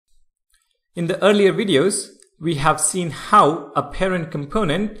In the earlier videos, we have seen how a parent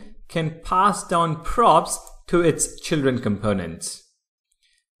component can pass down props to its children components.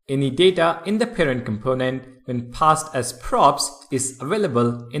 Any data in the parent component when passed as props is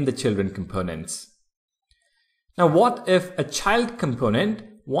available in the children components. Now, what if a child component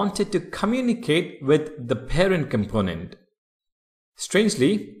wanted to communicate with the parent component?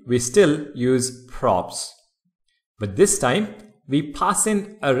 Strangely, we still use props. But this time, we pass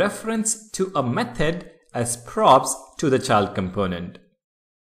in a reference to a method as props to the child component.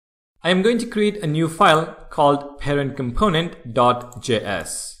 I am going to create a new file called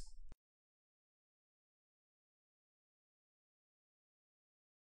parentComponent.js.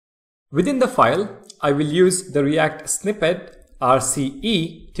 Within the file, I will use the React snippet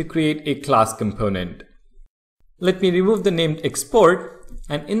RCE to create a class component. Let me remove the named export,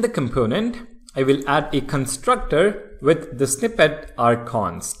 and in the component, I will add a constructor with the snippet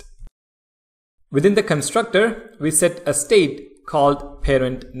rconst. Within the constructor, we set a state called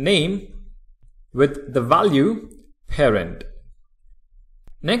parent name with the value parent.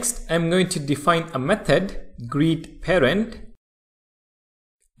 Next, I'm going to define a method greetParent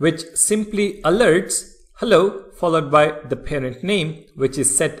which simply alerts hello followed by the parent name which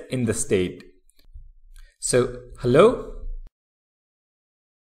is set in the state. So hello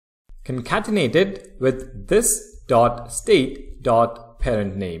concatenated with this dot state dot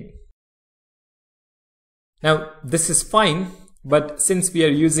parent name. Now this is fine, but since we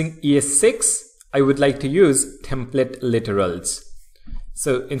are using ES6, I would like to use template literals.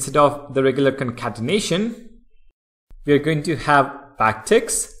 So instead of the regular concatenation, we are going to have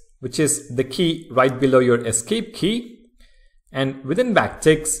backticks, which is the key right below your escape key, and within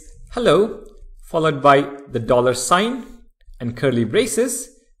backticks, hello followed by the $sign and curly braces,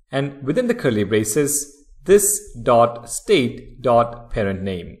 and within the curly braces, this dot state dot parent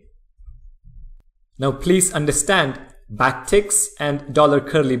name. Now please understand, backticks and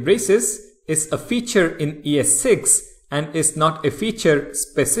 $curly braces is a feature in ES6 and is not a feature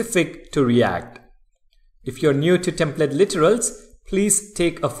specific to React. If you're new to template literals, please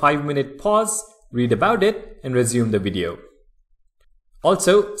take a 5-minute pause, read about it, and resume the video.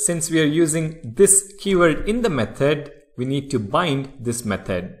 Also, since we are using this keyword in the method, we need to bind this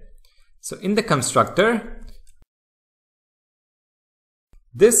method. So in the constructor,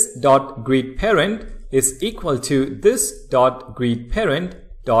 this dot greetParent is equal to this dot greetParent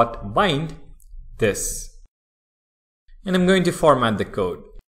dot bind this. And I'm going to format the code.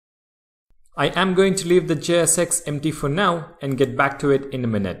 I am going to leave the JSX empty for now and get back to it in a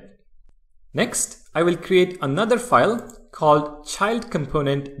minute. Next, I will create another file called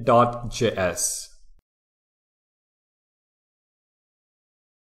childComponent.js.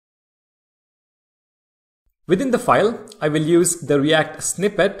 Within the file, I will use the React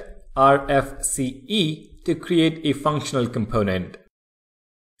snippet RFCE to create a functional component.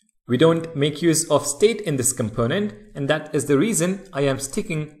 We don't make use of state in this component, and that is the reason I am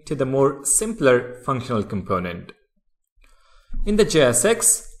sticking to the more simpler functional component. In the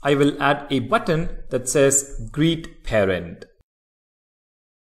JSX, I will add a button that says greetParent.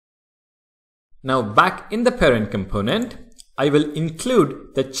 Now back in the parent component, I will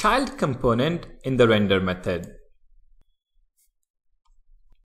include the child component in the render method.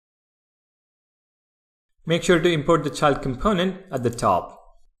 Make sure to import the child component at the top.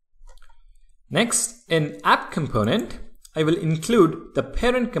 Next, in app component, I will include the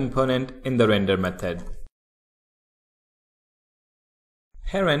parent component in the render method.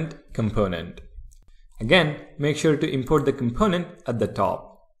 Parent component. Again, make sure to import the component at the top.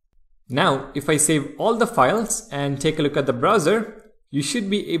 Now, if I save all the files and take a look at the browser, you should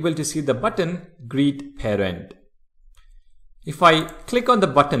be able to see the button greetParent. If I click on the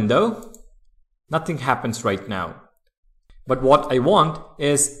button though, nothing happens right now. But what I want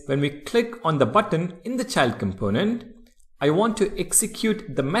is when we click on the button in the child component, I want to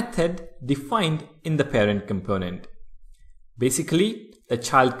execute the method defined in the parent component. Basically, the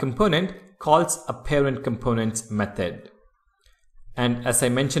child component calls a parent component's method. And as I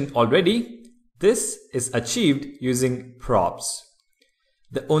mentioned already, this is achieved using props.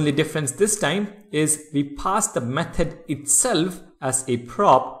 The only difference this time is we pass the method itself as a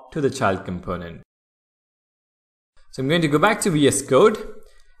prop to the child component. So I'm going to go back to VS Code,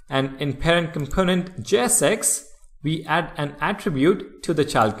 and in parent component JSX, we add an attribute to the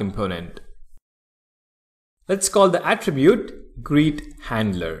child component. Let's call the attribute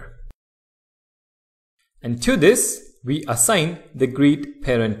greetHandler. And to this, we assign the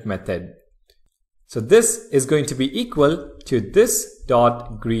greetParent method. So this is going to be equal to this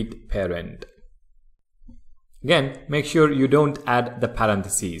dot greetParent. Again, make sure you don't add the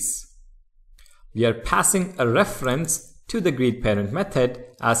parentheses. we are passing a reference to the greetParent method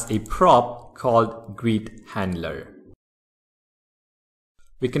as a prop called greetHandler.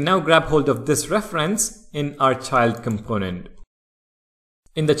 We can now grab hold of this reference in our child component.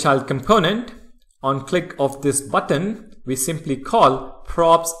 In the child component, on click of this button, we simply call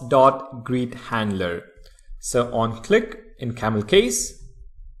props.greetHandler. So on click in camel case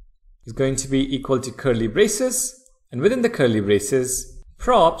is going to be equal to curly braces, and within the curly braces,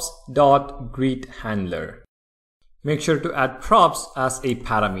 props.greetHandler. Make sure to add props as a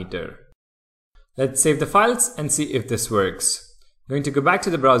parameter. Let's save the files and see if this works. I'm going to go back to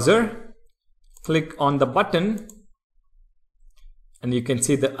the browser, click on the button, and you can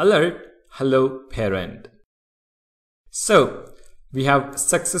see the alert, hello parent. So we have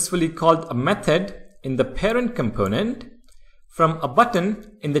successfully called a method in the parent component from a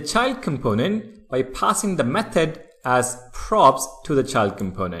button in the child component by passing the method as props to the child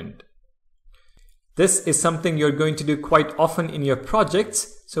component. This is something you're going to do quite often in your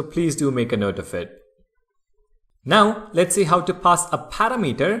projects, so please do make a note of it. Now let's see how to pass a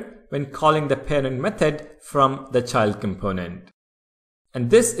parameter when calling the parent method from the child component. And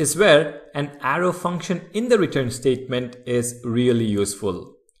this is where an arrow function in the return statement is really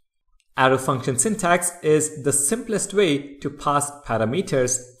useful. Arrow function syntax is the simplest way to pass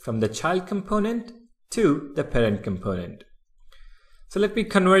parameters from the child component to the parent component. So let me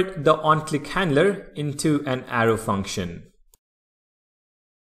convert the onClick handler into an arrow function.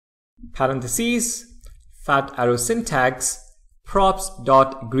 Parentheses, fat arrow syntax,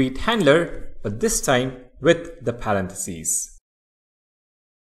 props.greetHandler, but this time with the parentheses.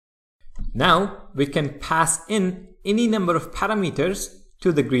 Now we can pass in any number of parameters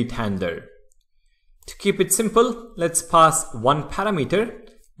to the greetHandler. To keep it simple, let's pass one parameter,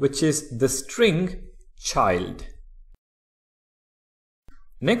 which is the string child.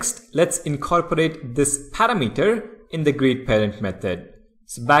 Next, let's incorporate this parameter in the greetParent method.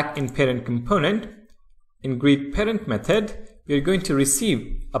 So back in parent component, in greetParent method, we are going to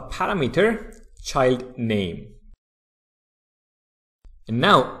receive a parameter child name. And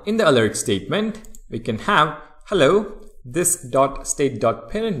now in the alert statement, we can have hello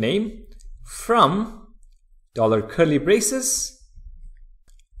this.state.parent name from $curly braces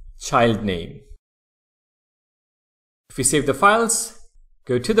child name. If we save the files,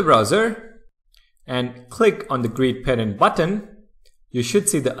 go to the browser and click on the greetParent button, you should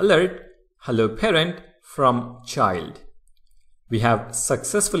see the alert hello parent from child. We have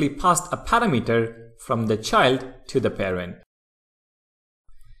successfully passed a parameter from the child to the parent.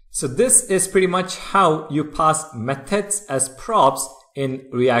 So this is pretty much how you pass methods as props in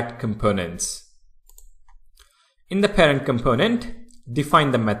React components. In the parent component,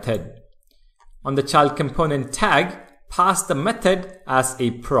 define the method. On the child component tag, pass the method as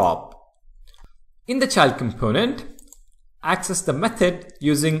a prop. In the child component, access the method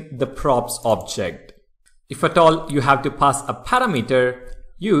using the props object. If at all you have to pass a parameter,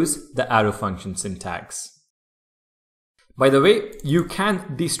 use the arrow function syntax. By the way, you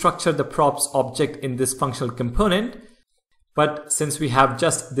can destructure the props object in this functional component, but since we have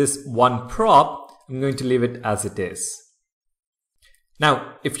just this one prop, I'm going to leave it as it is.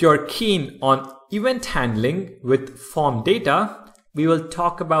 Now, if you're keen on event handling with form data, we will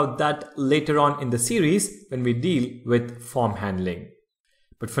talk about that later on in the series when we deal with form handling.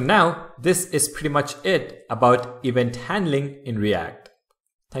 But for now, this is pretty much it about event handling in React.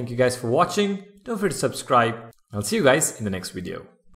 Thank you guys for watching. Don't forget to subscribe. I'll see you guys in the next video.